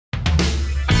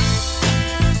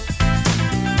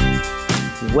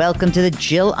Welcome to the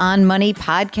Jill on Money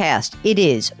podcast. It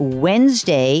is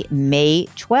Wednesday, May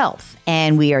 12th,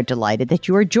 and we are delighted that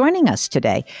you are joining us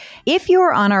today. If you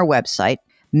are on our website,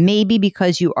 maybe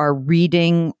because you are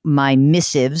reading my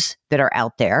missives that are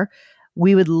out there,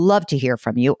 we would love to hear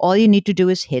from you. All you need to do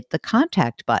is hit the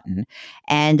contact button.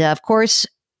 And of course,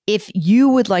 if you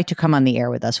would like to come on the air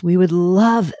with us, we would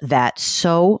love that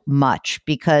so much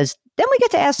because then we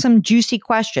get to ask some juicy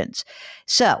questions.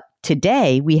 So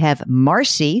today we have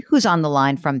Marcy, who's on the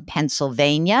line from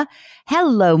Pennsylvania.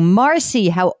 Hello, Marcy.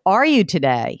 How are you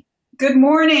today? Good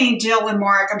morning, Jill and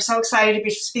Mark. I'm so excited to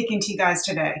be speaking to you guys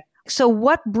today. So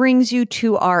what brings you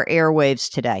to our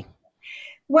airwaves today?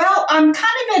 Well, I'm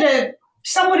kind of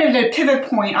somewhat at a pivot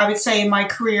point, I would say, in my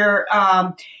career.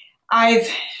 I've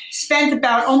spent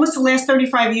about almost the last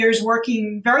 35 years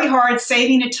working very hard,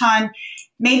 saving a ton,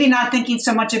 maybe not thinking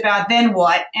so much about then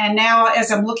what. And now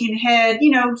as I'm looking ahead,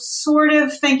 sort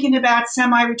of thinking about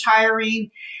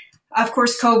semi-retiring. Of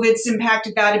course, COVID's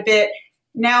impacted that a bit.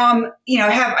 Now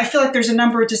I feel like there's a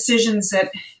number of decisions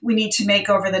that we need to make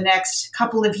over the next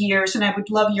couple of years, and I would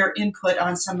love your input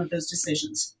on some of those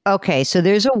decisions. Okay, so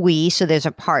there's a we, so there's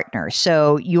a partner.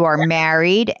 So you are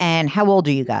married, and how old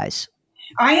are you guys?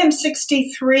 I am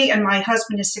 63, and my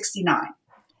husband is 69.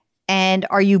 And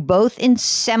are you both in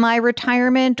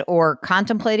semi-retirement or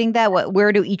contemplating that?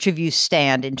 Where do each of you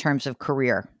stand in terms of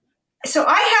career? So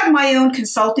I have my own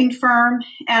consulting firm,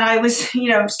 and I was,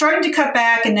 starting to cut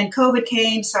back, and then COVID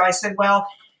came. So I said, well,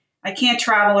 I can't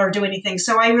travel or do anything.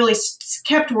 So I really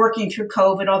kept working through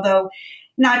COVID, although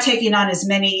not taking on as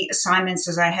many assignments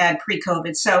as I had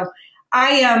pre-COVID. So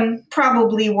I am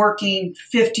probably working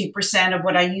 50% of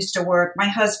what I used to work. My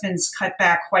husband's cut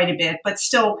back quite a bit, but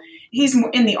still he's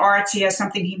in the arts. He has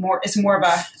something is more of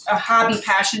a hobby,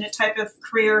 passionate type of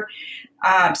career.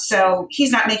 So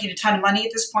he's not making a ton of money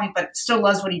at this point, but still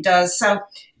loves what he does. So,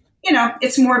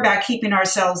 it's more about keeping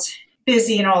ourselves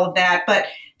busy and all of that. But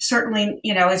certainly,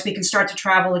 as we can start to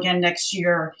travel again next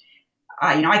year,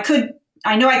 I know I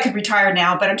could retire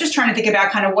now, but I'm just trying to think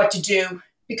about kind of what to do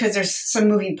because there's some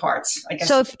moving parts, I guess.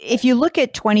 So if you look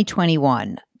at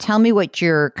 2021, tell me what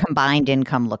your combined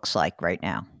income looks like right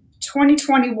now.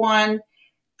 2021,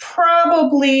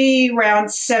 probably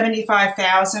around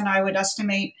 75,000, I would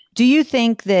estimate. Do you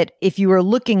think that if you were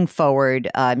looking forward,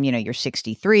 you're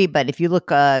 63, but if you look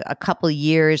a couple of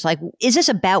years, is this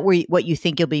about what you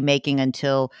think you'll be making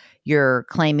until you're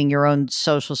claiming your own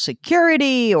Social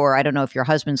Security? Or I don't know if your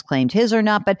husband's claimed his or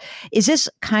not, but is this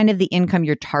kind of the income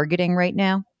you're targeting right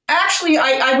now? Actually,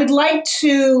 I would like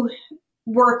to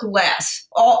work less.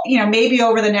 Maybe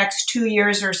over the next 2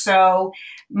 years or so,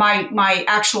 my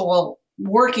actual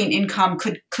working income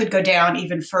could go down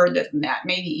even further than that,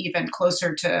 maybe even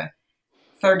closer to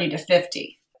 30 to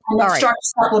 50. And then start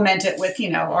to supplement it with,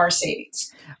 our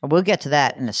savings. We'll get to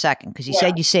that in a second because you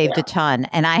said you saved a ton.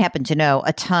 And I happen to know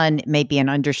a ton may be an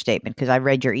understatement because I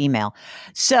read your email.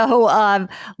 So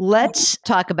let's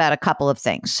talk about a couple of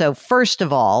things. So first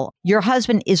of all, your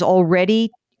husband has already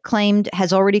claimed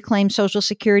Social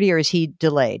Security, or is he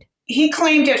delayed? He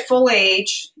claimed at full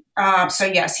age. So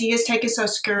yes, he is taking Social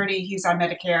Security. He's on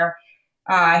Medicare.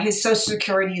 His Social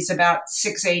Security is about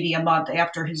 $680 a month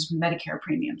after his Medicare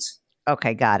premiums.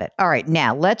 Okay, got it. All right,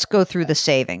 now let's go through the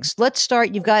savings. Let's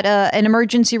start. You've got an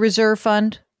emergency reserve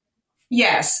fund?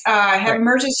 Yes, I have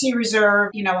emergency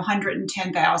reserve,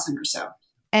 110,000 or so.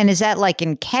 And is that like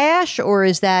in cash, or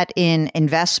is that in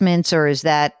investments, or is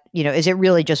that, is it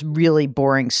really just really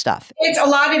boring stuff? A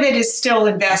lot of it is still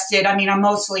invested. I mean, I'm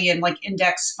mostly in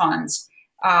index funds.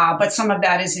 But some of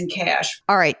that is in cash.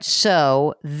 All right.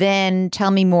 So then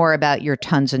tell me more about your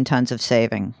tons and tons of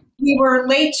saving. We were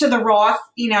late to the Roth,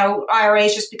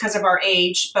 IRAs just because of our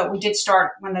age, but we did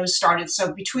start when those started.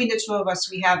 So between the two of us,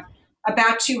 we have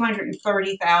about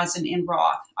 230,000 in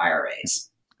Roth IRAs.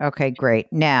 Okay, great.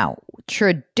 Now,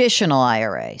 traditional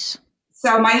IRAs.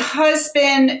 So my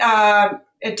husband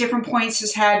at different points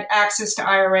has had access to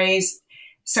IRAs.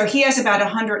 So he has about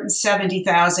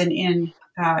 170,000 in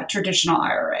traditional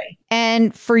IRA.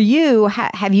 And for you,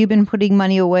 have you been putting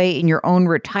money away in your own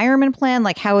retirement plan?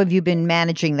 How have you been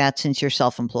managing that since you're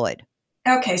self-employed?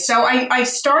 Okay, so I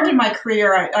started my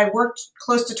career, I worked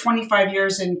close to 25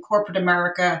 years in corporate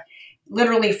America,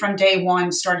 literally from day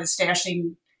one, started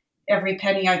stashing every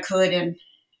penny I could in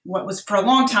what was for a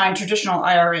long time traditional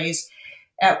IRAs,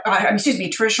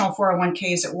 traditional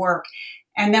 401ks at work.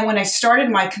 And then when I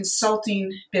started my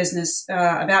consulting business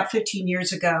about 15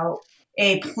 years ago,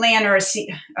 a planner, a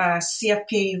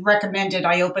CFP recommended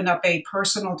I open up a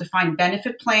personal defined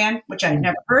benefit plan, which I had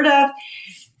never heard of.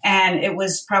 And it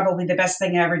was probably the best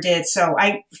thing I ever did. So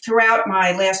throughout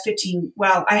my last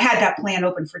I had that plan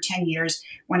open for 10 years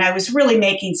when I was really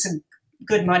making some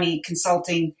good money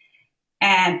consulting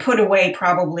and put away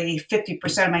probably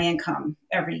 50% of my income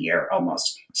every year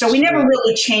almost. So we never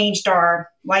really changed our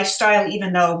lifestyle,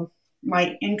 even though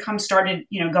my income started,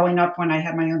 going up when I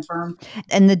had my own firm.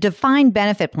 And the defined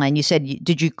benefit plan, you said,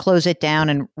 did you close it down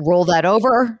and roll that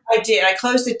over? I did. I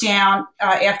closed it down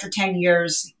after 10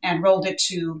 years and rolled it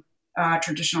to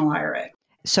traditional IRA.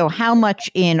 So how much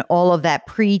in all of that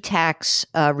pre-tax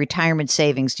retirement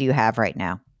savings do you have right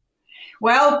now?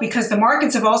 Well, because the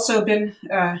markets have also been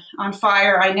on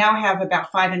fire, I now have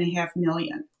about $5.5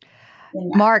 million.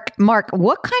 Mark,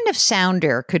 what kind of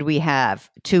sounder could we have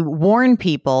to warn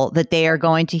people that they are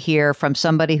going to hear from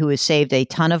somebody who has saved a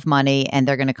ton of money and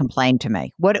they're going to complain to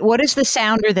me? What is the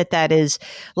sounder that is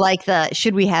like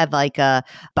should we have like a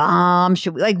bomb?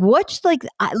 Should we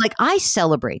I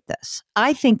celebrate this.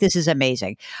 I think this is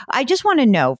amazing. I just want to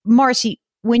know, Marcy,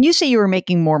 when you say you were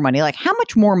making more money, like how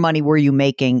much more money were you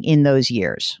making in those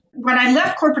years? When I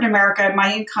left corporate America,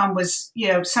 my income was,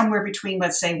 somewhere between,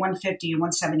 let's say, 150 and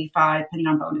 175, depending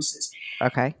on bonuses.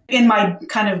 Okay. In my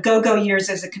kind of go-go years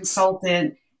as a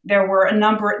consultant, there were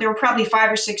probably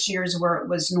 5 or 6 years where it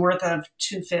was north of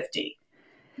 250.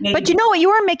 Maybe. But you know what? You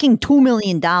weren't making $2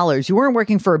 million. You weren't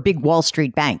working for a big Wall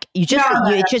Street bank.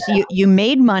 You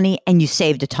made money and you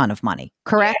saved a ton of money.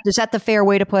 Correct? Yeah. Is that the fair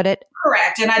way to put it?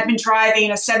 Correct. And I've been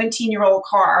driving a 17-year-old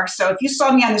car. So if you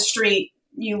saw me on the street,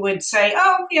 you would say,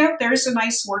 oh, yeah, there's a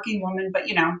nice working woman, but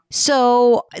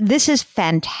So this is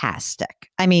fantastic.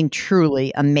 I mean,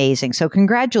 truly amazing. So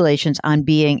congratulations on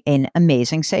being an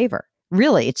amazing saver.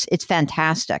 Really, it's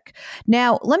fantastic.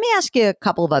 Now, let me ask you a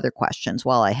couple of other questions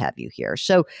while I have you here.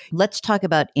 So let's talk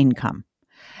about income,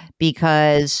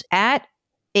 because at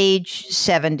age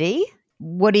 70,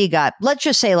 what do you got? Let's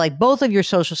just say like both of your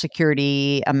Social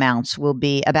Security amounts will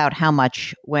be about how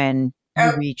much when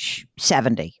you reach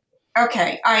 70?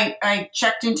 Okay. I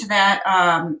checked into that,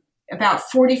 about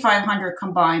 $4,500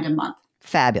 combined a month.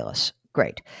 Fabulous.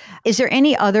 Great. Is there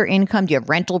any other income? Do you have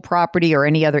rental property or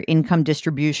any other income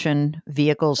distribution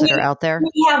vehicles that are out there?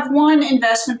 We have one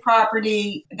investment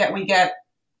property that we get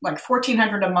like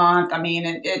 $1,400 a month. I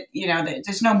mean,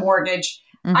 there's no mortgage.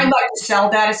 Mm-hmm. I'd like to sell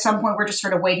that at some point. We're just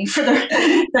sort of waiting for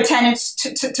the tenants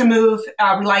to move.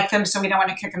 We like them, so we don't want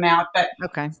to kick them out. But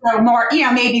okay. So more,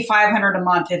 maybe $500 a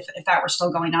month if that were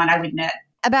still going on, I would net.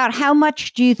 About how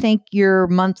much do you think your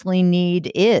monthly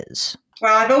need is?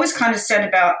 Well, I've always kind of said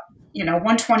about,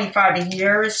 $125 a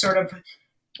year is sort of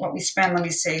what we spend. Let me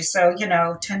see. So,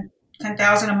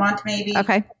 $10,000 a month, maybe.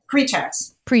 Okay.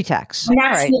 Pre-tax. And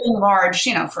that's getting large,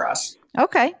 for us.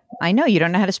 Okay. I know you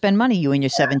don't know how to spend money, you and your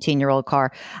 17-year-old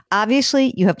car.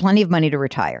 Obviously, you have plenty of money to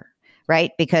retire,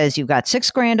 right? Because you've got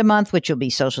 $6,000 a month, which will be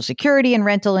Social Security and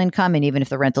rental income. And even if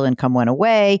the rental income went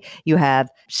away, you have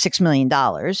 $6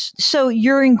 million. So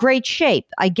you're in great shape.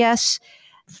 I guess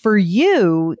for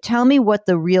you, tell me what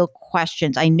the real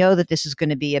questions. I know that this is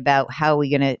going to be about how are we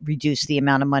going to reduce the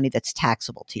amount of money that's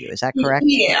taxable to you. Is that correct?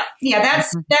 Yeah,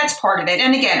 that's part of it.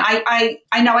 And again,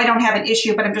 I know I don't have an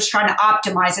issue, but I'm just trying to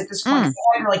optimize at this point. I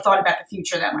haven't really thought about the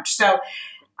future that much. So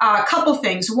a couple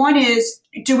things. One is,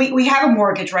 we have a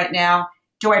mortgage right now.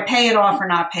 Do I pay it off or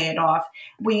not pay it off?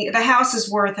 The house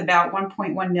is worth about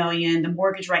 $1.1 million. The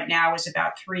mortgage right now is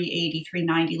about $380,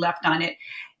 $390 left on it.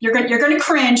 You're going to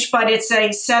cringe, but it's a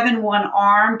 7-1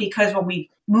 ARM, because when we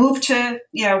moved to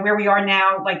where we are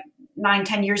now, like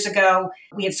 9-10 years ago,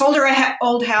 we had sold our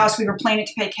old house. We were planning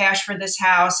to pay cash for this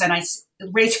house, and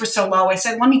rates were so low. I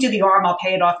said, let me do the ARM. I'll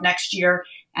pay it off next year,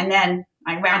 and then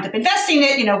I wound up investing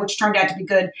it, which turned out to be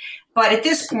good. But at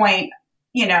this point,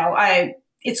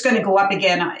 it's going to go up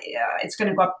again. It's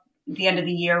going to go up at the end of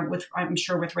the year I'm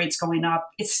sure with rates going up.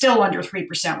 It's still under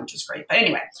 3%, which is great. But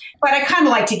anyway, I kind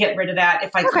of like to get rid of that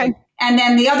if I could. And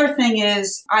then the other thing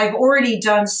is I've already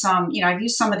done I've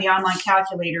used some of the online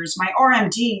calculators. My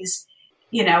RMDs,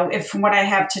 if from what I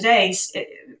have today,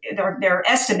 they're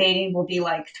estimating will be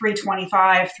like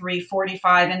 325,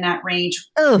 345 in that range.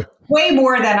 Ugh. Way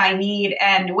more than I need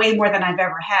and way more than I've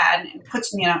ever had. It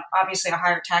puts me in obviously a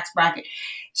higher tax bracket.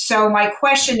 So my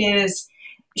question is,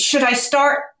 should I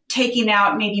start taking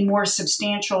out maybe more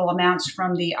substantial amounts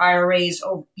from the IRAs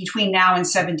between now and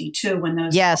 72 when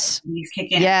those kick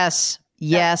in?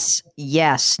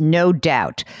 Yes, no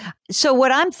doubt. So what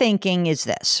I'm thinking is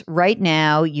this. Right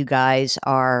now, you guys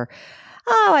are,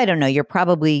 I don't know, you're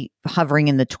probably hovering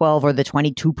in the 12 or the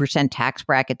 22% tax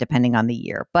bracket, depending on the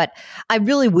year. But I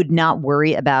really would not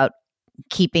worry about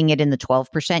keeping it in the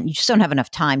 12%. You just don't have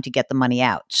enough time to get the money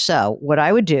out. So what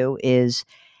I would do is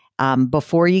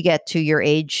before you get to your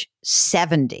age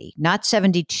 70, not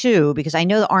 72, because I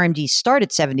know the RMDs start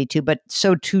at 72, but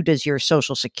so too does your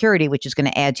Social Security, which is going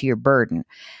to add to your burden.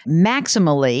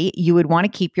 Maximally, you would want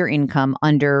to keep your income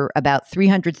under about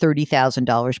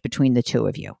 $330,000 between the two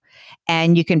of you.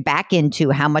 And you can back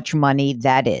into how much money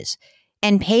that is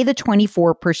and pay the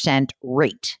 24%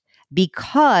 rate,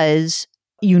 because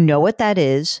you know what that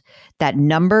is. That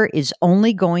number is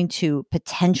only going to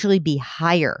potentially be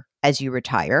higher as you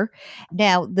retire.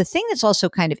 Now, the thing that's also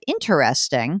kind of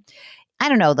interesting, I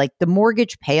don't know, like the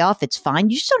mortgage payoff, it's fine.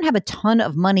 You just don't have a ton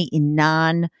of money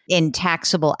in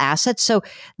taxable assets. So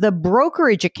the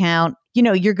brokerage account,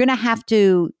 you're going to have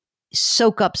to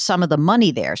soak up some of the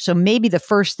money there. So maybe the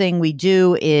first thing we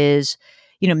do is,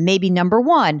 maybe number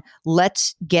one,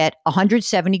 let's get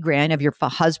 170 grand of your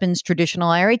husband's traditional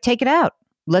IRA, take it out.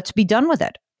 Let's be done with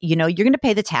it. You're going to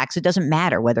pay the tax. It doesn't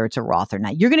matter whether it's a Roth or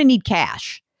not. You're going to need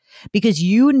cash, because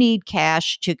you need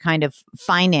cash to kind of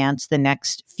finance the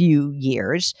next few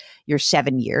years, your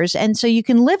 7 years. And so you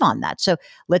can live on that. So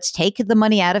let's take the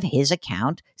money out of his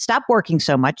account, stop working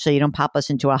so much so you don't pop us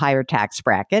into a higher tax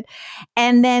bracket.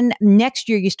 And then next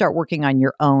year you start working on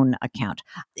your own account.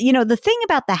 The thing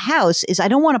about the house is I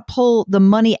don't want to pull the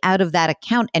money out of that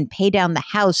account and pay down the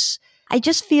house. I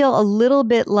just feel a little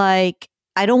bit like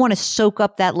I don't want to soak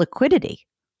up that liquidity.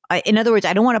 In other words,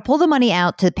 I don't want to pull the money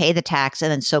out to pay the tax and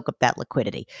then soak up that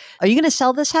liquidity. Are you going to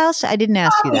sell this house? I didn't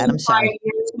ask you that. I'm sorry. 5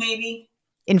 years, maybe.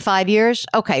 In 5 years?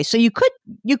 Okay. So you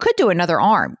could do another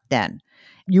arm then.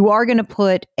 You are going to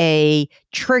put a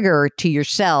trigger to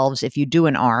yourselves if you do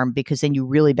an arm, because then you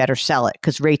really better sell it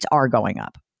because rates are going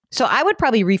up. So I would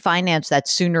probably refinance that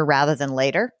sooner rather than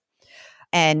later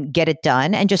and get it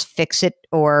done and just fix it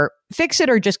or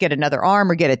just get another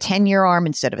arm or get a 10-year arm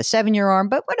instead of a 7-year arm,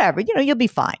 but whatever, you'll be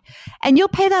fine. And you'll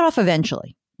pay that off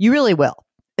eventually. You really will.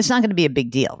 It's not going to be a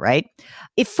big deal, right?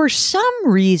 If for some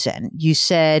reason you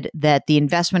said that the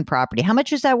investment property, how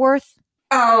much is that worth?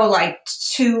 Oh, like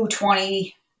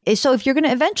 220. So if you're going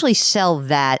to eventually sell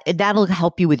that, that'll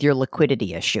help you with your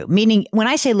liquidity issue. Meaning when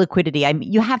I say liquidity,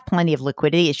 you have plenty of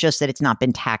liquidity. It's just that it's not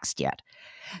been taxed yet.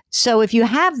 So if you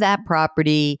have that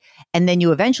property and then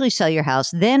you eventually sell your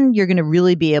house, then you're going to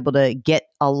really be able to get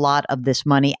a lot of this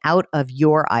money out of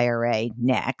your IRA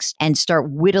next and start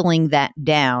whittling that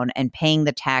down and paying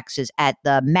the taxes at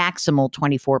the maximal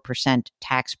 24%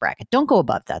 tax bracket. Don't go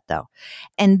above that though.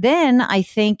 And then I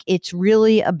think it's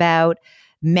really about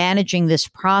managing this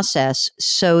process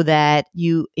so that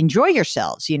you enjoy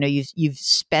yourselves. You've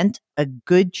spent a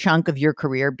good chunk of your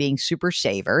career being super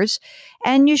savers,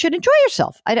 and you should enjoy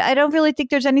yourself. I don't really think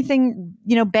there's anything,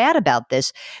 bad about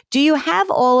this. Do you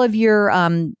have all of your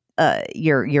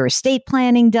estate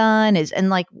planning done?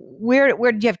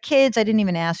 Where do you have kids? I didn't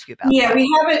even ask you about. Yeah,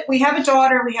 that. we have a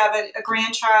daughter. We have a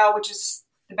grandchild, which is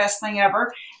the best thing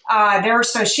ever.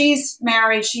 So she's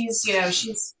married.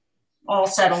 She's all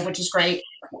settled, which is great.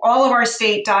 All of our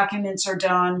estate documents are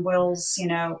done, wills,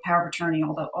 power of attorney,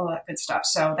 all that good stuff.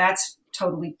 So that's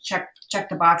totally check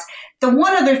the box. The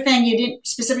one other thing you didn't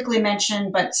specifically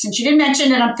mention, but since you didn't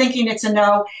mention it, I'm thinking it's a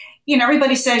no.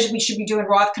 Everybody says we should be doing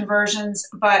Roth conversions,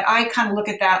 but I kind of look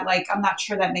at that like I'm not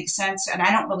sure that makes sense. And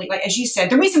I don't really, like, as you said,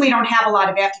 the reason we don't have a lot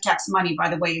of after-tax money, by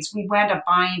the way, is we wound up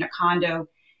buying a condo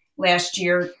last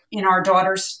year in our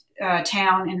daughter's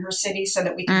town in her city so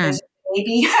that we could visit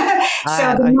baby.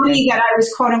 So the money that I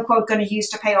was quote unquote going to use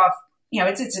to pay off,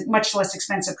 it's a much less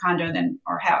expensive condo than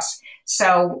our house.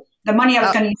 So the money I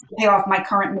was going to use to pay off my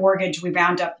current mortgage, we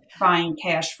wound up buying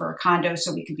cash for a condo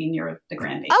so we could be near the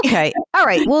grandbaby. Okay. All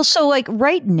right. Well, so like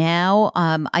right now,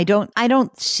 I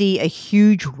don't see a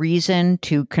huge reason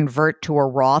to convert to a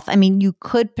Roth. I mean, you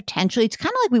could potentially, it's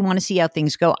kind of like we want to see how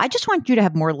things go. I just want you to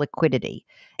have more liquidity.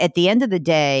 At the end of the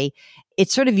day,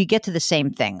 it's sort of, you get to the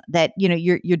same thing that,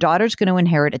 your daughter's going to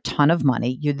inherit a ton of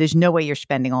money. There's no way you're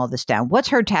spending all this down. What's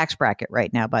her tax bracket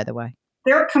right now, by the way?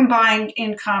 Their combined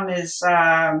income is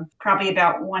probably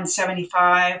about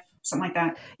 175, something like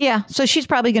that. Yeah. So she's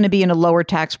probably going to be in a lower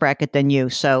tax bracket than you.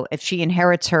 So if she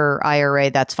inherits her IRA,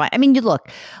 that's fine. I mean,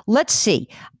 let's see.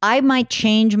 I might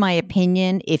change my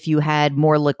opinion if you had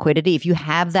more liquidity. If you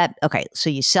have that. Okay.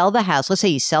 So you sell the house. Let's say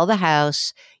you sell the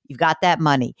house. You've got that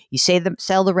money. You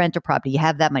sell the rental property. You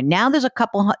have that money. Now there's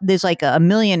there's like a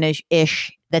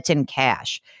million-ish that's in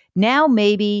cash. Now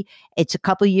maybe it's a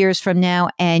couple of years from now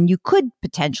and you could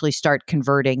potentially start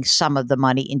converting some of the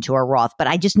money into a Roth. But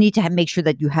I just need to make sure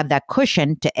that you have that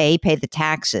cushion to A, pay the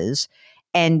taxes,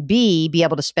 and B, be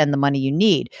able to spend the money you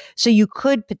need. So you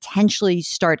could potentially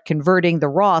start converting the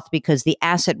Roth because the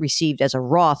asset received as a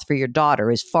Roth for your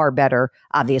daughter is far better,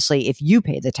 obviously, if you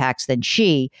pay the tax than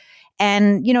she.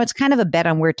 And, it's kind of a bet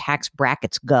on where tax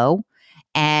brackets go.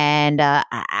 And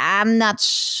I'm not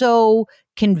so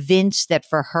convinced that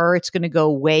for her it's going to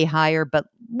go way higher, but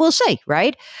we'll see,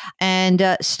 right?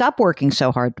 And stop working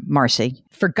so hard, Marcy.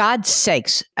 For God's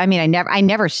sakes. I mean, I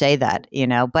never say that,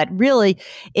 but really,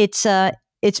 it's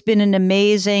been an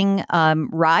amazing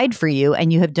ride for you,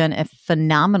 and you have done a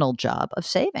phenomenal job of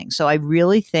saving. So I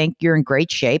really think you're in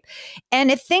great shape.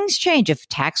 And if things change, if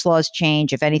tax laws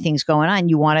change, if anything's going on,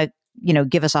 you want to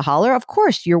give us a holler, of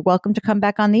course, you're welcome to come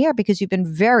back on the air because you've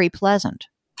been very pleasant.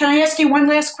 Can I ask you one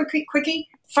last quickie?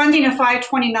 Funding a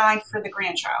 529 for the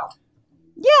grandchild.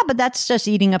 Yeah, but that's just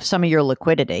eating up some of your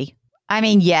liquidity. I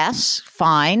mean, yes,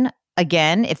 fine.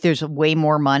 Again, if there's way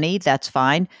more money, that's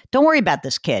fine. Don't worry about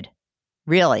this kid.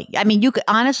 Really. I mean, you could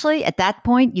honestly, at that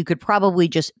point, you could probably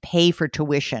just pay for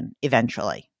tuition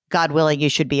eventually. God willing, you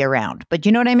should be around. But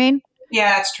you know what I mean?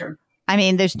 Yeah, that's true. I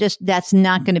mean, that's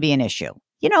not going to be an issue.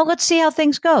 Let's see how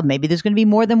things go. Maybe there's going to be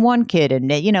more than one kid,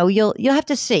 and you'll have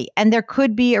to see. And there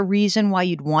could be a reason why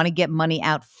you'd want to get money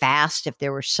out fast if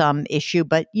there were some issue,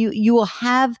 but you will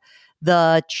have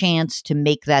the chance to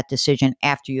make that decision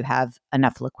after you have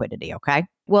enough liquidity. Okay.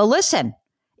 Well, listen,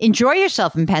 enjoy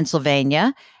yourself in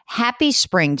Pennsylvania. Happy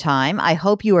springtime. I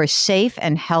hope you are safe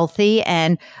and healthy,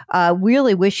 and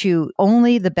really wish you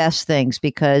only the best things,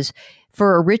 because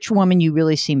for a rich woman, you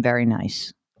really seem very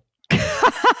nice.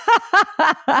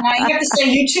 I have to say,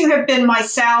 you two have been my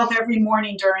salve every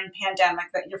morning during pandemic.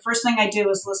 That your first thing I do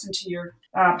is listen to your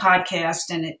podcast,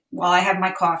 and while I have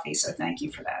my coffee. So thank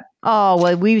you for that. Oh,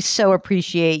 well, we so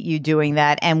appreciate you doing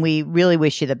that, and we really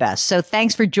wish you the best. So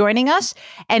thanks for joining us.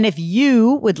 And if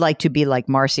you would like to be like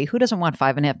Marcy, who doesn't want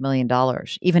 $5.5 million,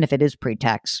 even if it is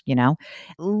pre-tax,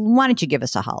 why don't you give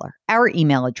us a holler? Our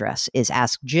email address is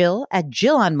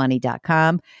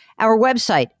askjill@jillonmoney.com. Our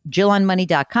website,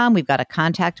 jillonmoney.com. We've got a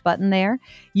contact button there.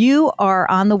 You are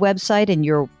on the website and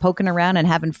you're poking around and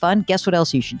having fun. Guess what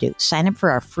else you should do? Sign up for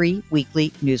our free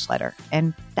weekly newsletter.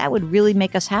 And that would really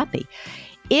make us happy.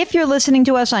 If you're listening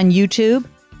to us on YouTube,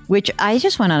 which I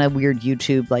just went on a weird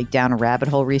YouTube, down a rabbit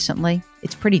hole recently.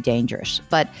 It's pretty dangerous.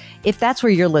 But if that's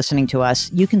where you're listening to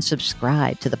us, you can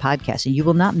subscribe to the podcast and you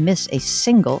will not miss a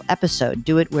single episode.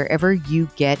 Do it wherever you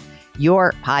get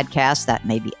your podcast. That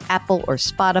may be Apple or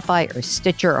Spotify or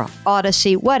Stitcher or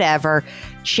Odyssey, whatever.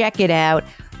 Check it out.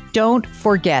 Don't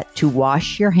forget to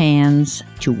wash your hands,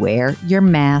 to wear your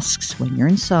masks when you're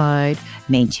inside,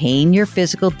 maintain your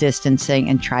physical distancing,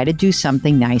 and try to do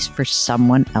something nice for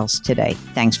someone else today.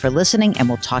 Thanks for listening, and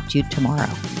we'll talk to you tomorrow.